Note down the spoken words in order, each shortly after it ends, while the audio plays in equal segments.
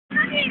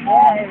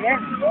Bien.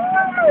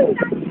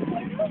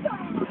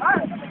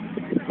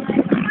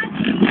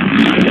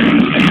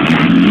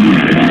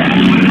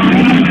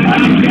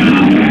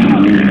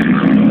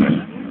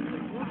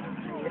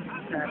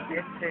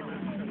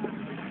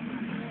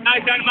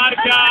 Está en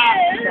marcha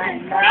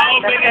la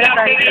Open del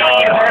anterior.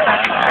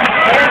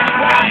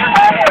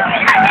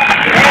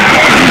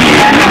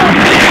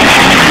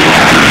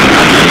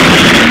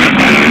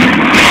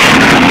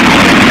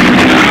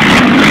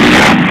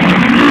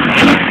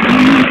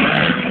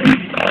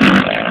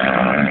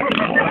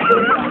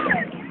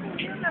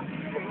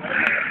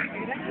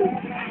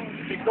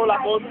 Picó la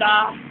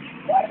punta.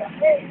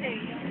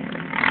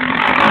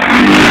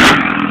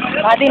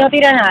 Mati no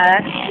tira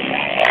nada.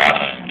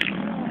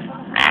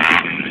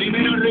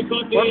 Primero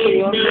Ricote,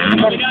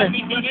 segundo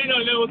Misionero,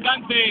 el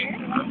debutante,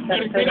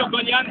 tercero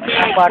Collante,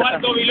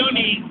 cuarto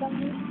Viloni,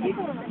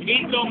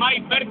 quinto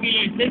May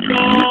Fértiles, sexto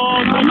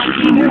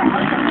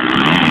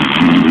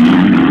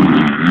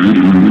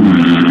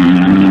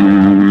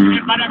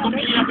para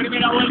cumplir la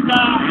primera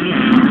vuelta, el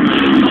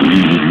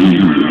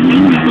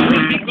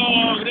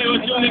 5 Grego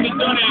Chu de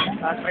Misiones,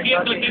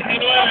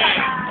 189,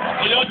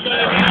 el 8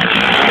 de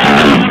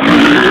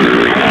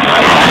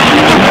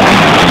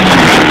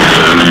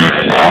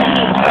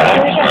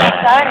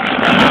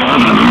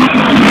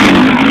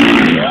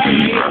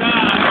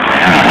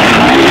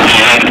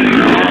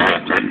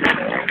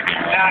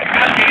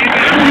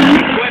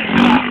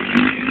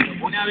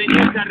una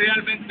belleza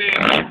realmente.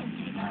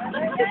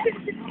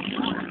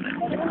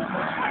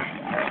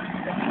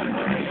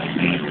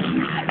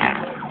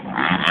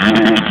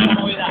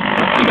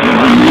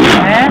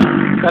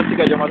 Casi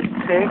cayó mal.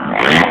 Sí.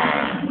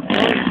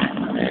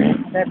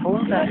 De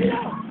punta.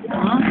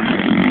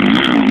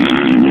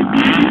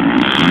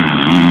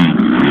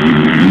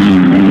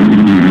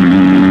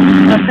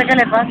 No sé qué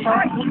le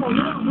pasa.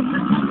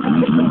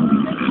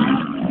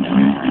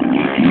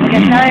 Porque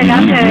está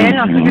delante de él,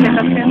 no sé qué le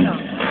está haciendo.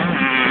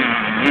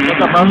 ¿Qué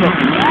está pasando?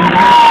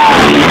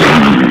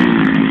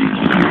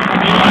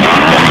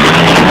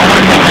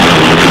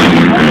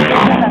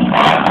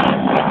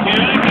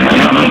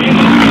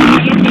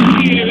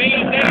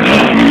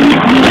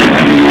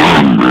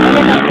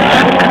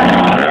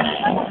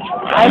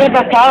 Ahí le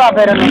pasaba,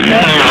 pero no sé.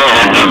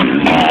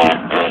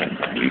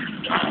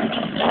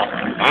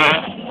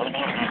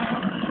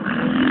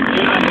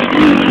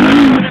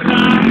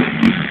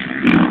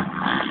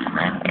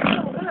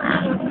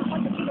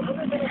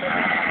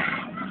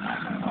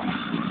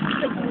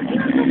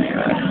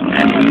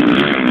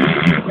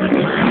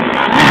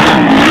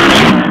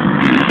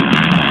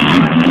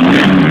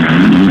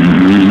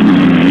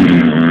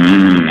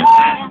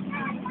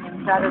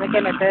 Tiene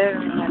que meter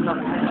en los...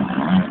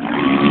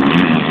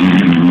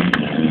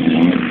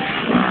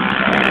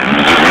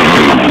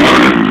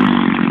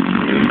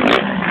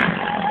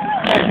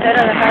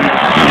 Tercero de cara.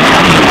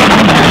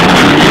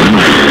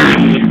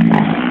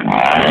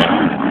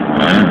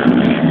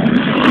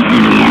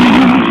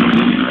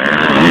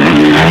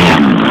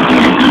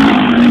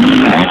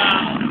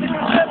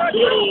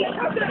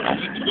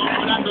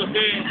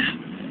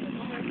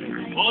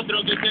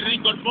 Otro que se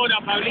reincorpora,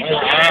 Pablito.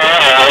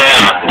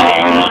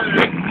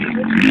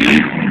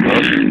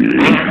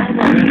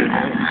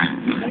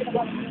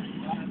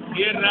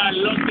 Cierra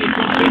los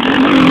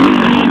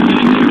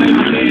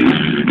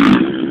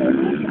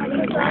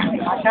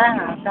Acá.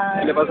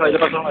 Ahí le pasó. Ahí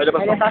le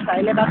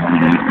pasa.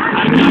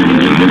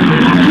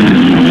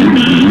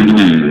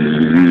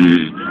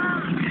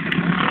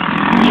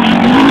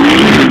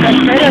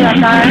 Tercero de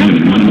acá,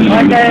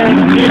 Porque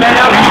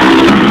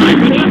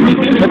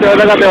Este es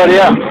la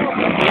categoría.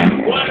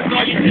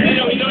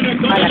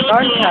 a la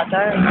concha,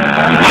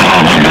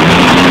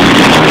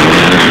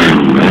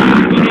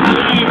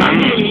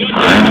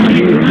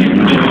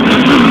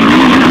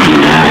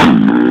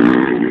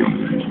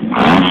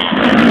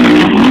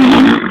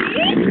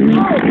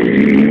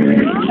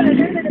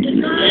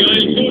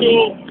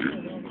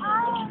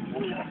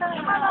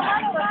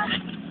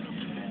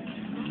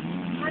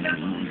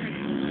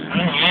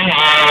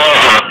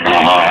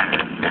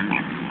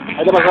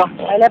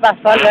 Ahí le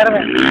pasó al verde.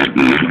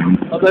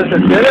 No te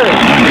desesperes.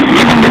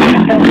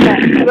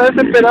 Está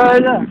desesperada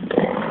ella.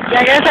 Ya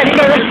quiere salir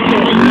con el...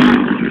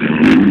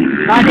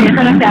 No, sí,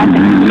 eso no se hace.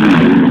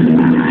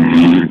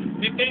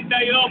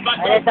 72,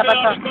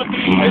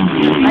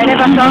 Ahí le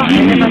pasó.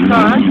 Ahí le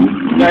pasó, ¿eh?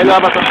 Y ahí le va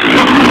a pasar.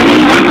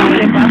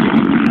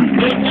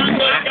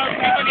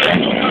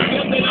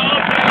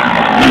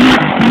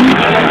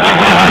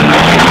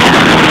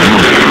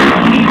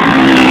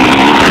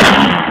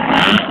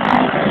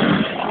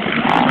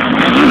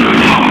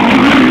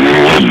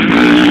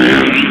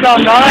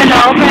 Son dos en la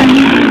Open.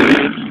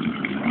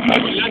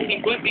 La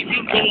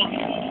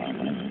 55.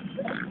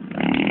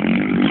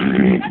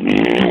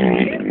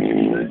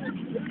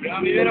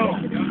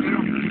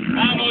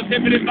 Vamos, se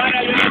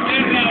prepara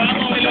Veloterra,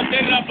 vamos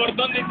Veloterra,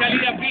 portón de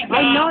salida pista.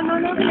 Ay, no,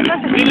 ¿qué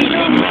pasa?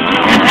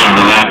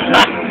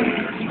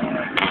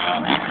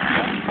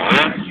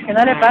 Que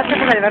no le pase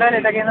porque el verde le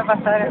está queriendo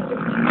pasar.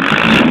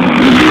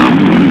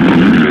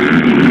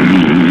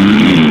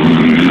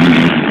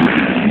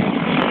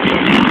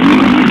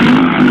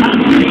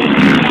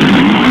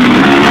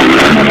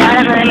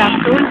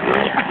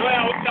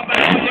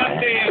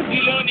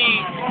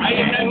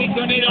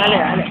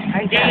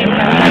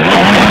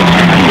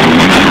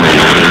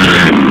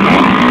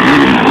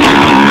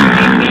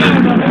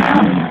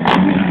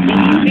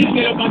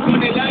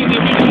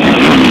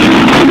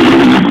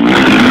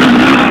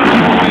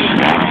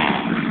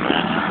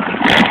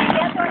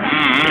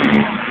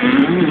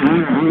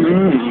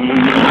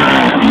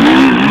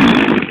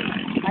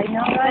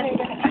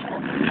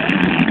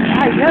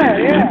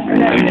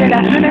 el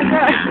azul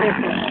está.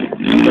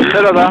 El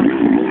tercero está.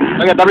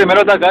 El que está primero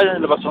está acá,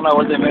 le pasó una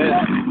vuelta y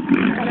media.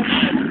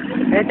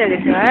 Este el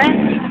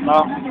 19.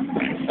 No,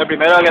 el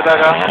primero es el que está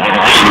acá.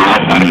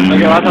 El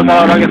que va a saltar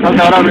ahora, el que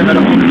salta ahora primero.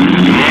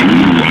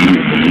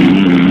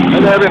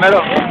 Este es el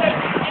primero.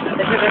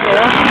 Ese que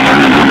quedó.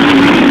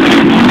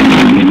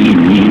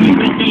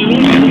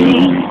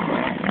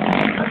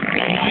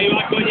 Ahí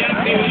va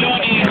Collante,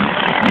 Beloni.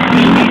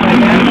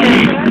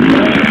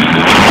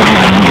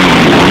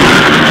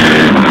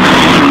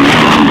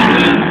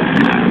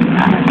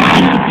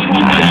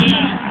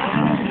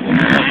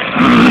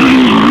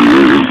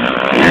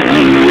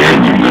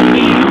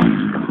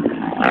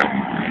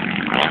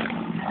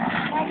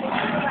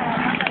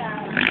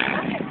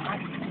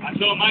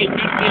 Pasó Mike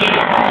Pérez.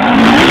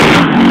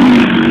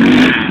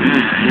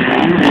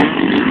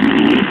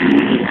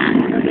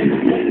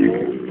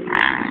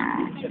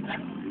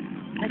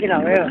 Aquí la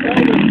veo.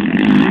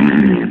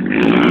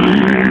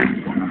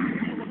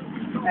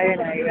 Ahí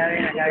viene, ahí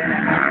viene, acá viene.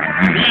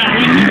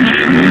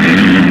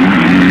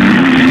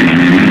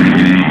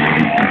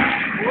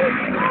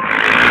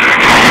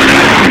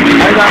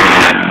 Ahí está.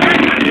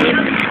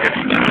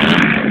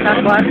 Está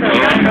cuarto,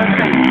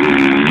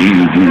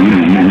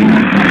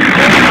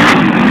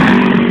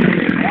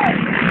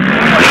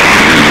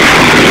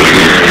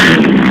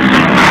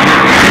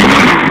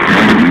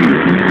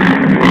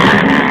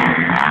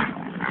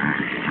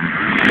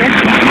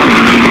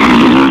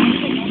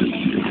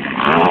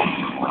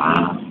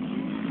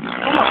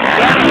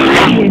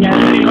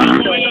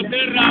 Vamos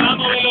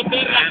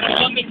Veloterra, por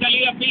donde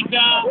salida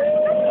pista.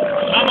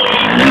 Vamos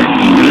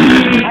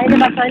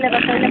ahí le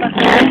pasó.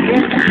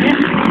 Bien.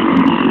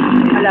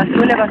 Al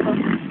azul le pasó.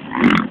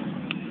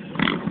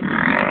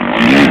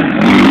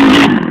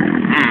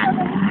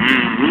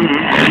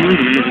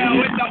 Una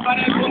vuelta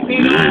para el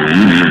puntero.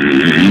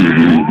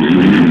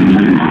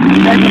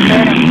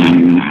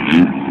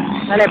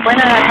 No le pueden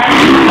agarrar.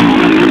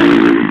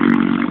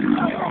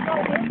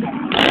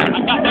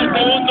 Acá está el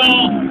segundo.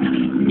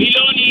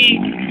 Miloni.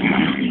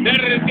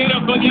 Tercero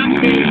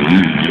Collante.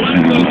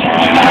 Cuarto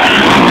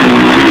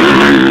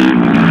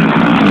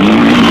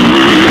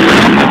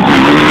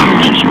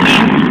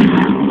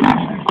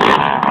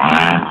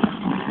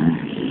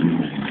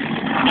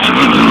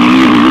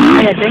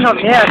Oye, tengo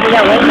miedo,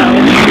 aquella vuelta.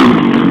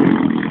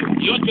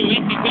 y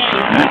 8:26.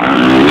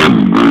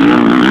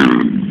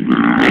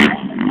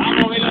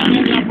 Vamos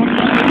Veloterra por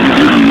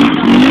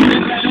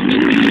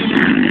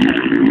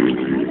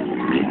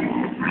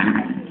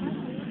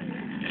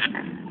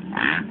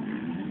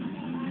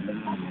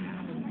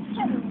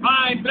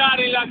va a entrar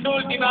en las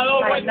últimas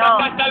dos vueltas.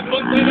 Acá está el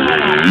puntero.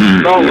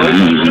 No, güey.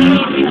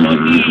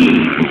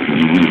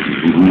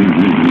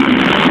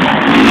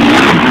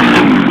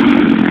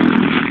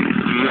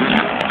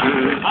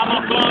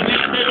 Vamos con el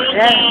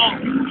segundo.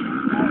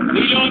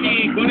 Miloni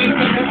con el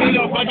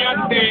tercero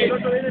Collante.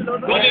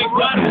 Con el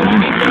cuarto.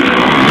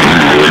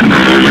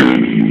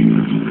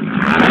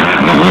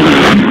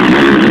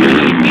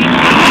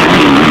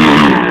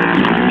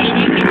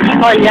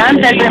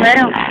 Collante el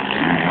primero.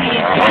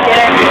 ¿Quién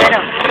es el primero?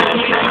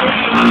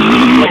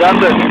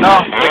 Collante, no,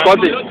 el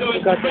Coti.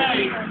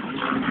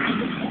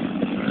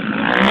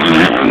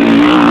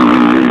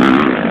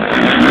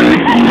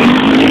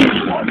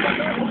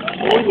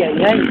 Uy,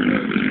 ay.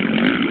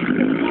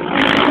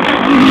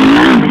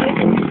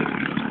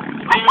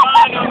 Se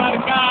van a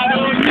marcar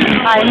hoy.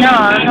 Ay, no.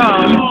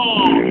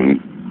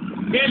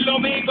 Que el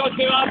domingo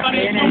se va para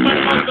el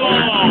Supermoto.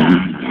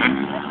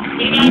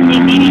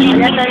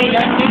 Ya está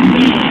bien.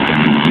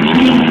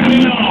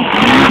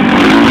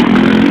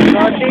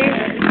 Ricotti.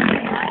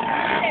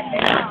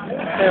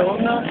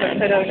 Segundo,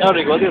 tercero. No,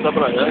 Ricotti está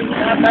por allá.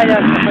 Vaya,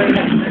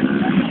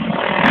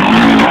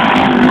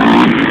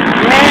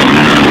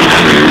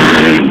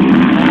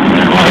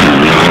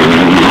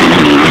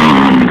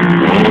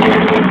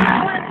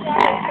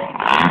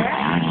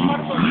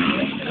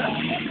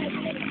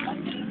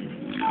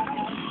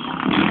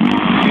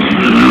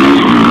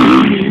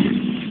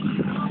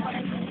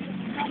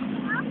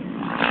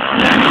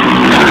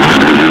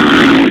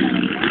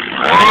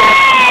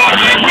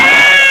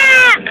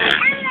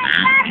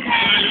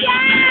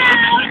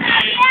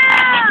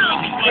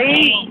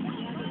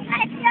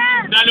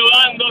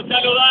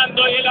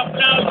 Saludando y el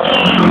aplauso.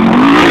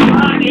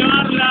 Va a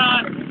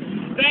llevarlas.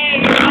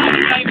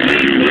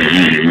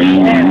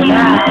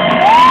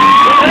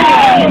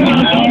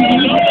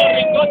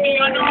 Ricotti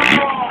ganó.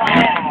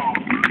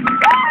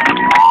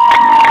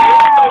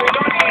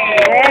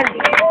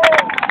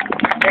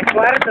 El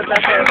cuarto está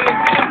cerca.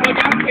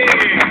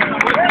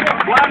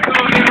 Cuarto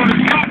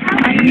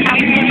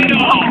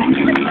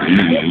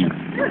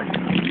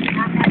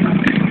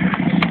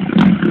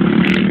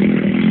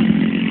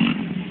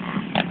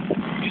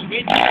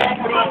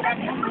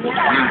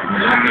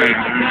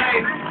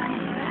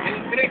el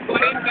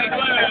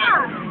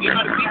 3:49 de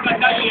Martín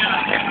Batalla.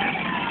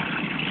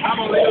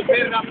 Vamos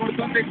Veloterra por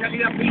donde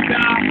salida pista.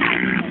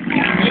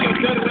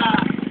 Veloterra.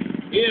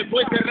 Y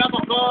después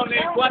cerramos con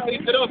el 4 y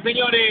 3,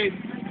 señores.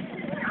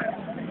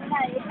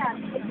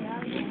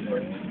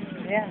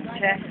 Bien,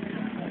 che.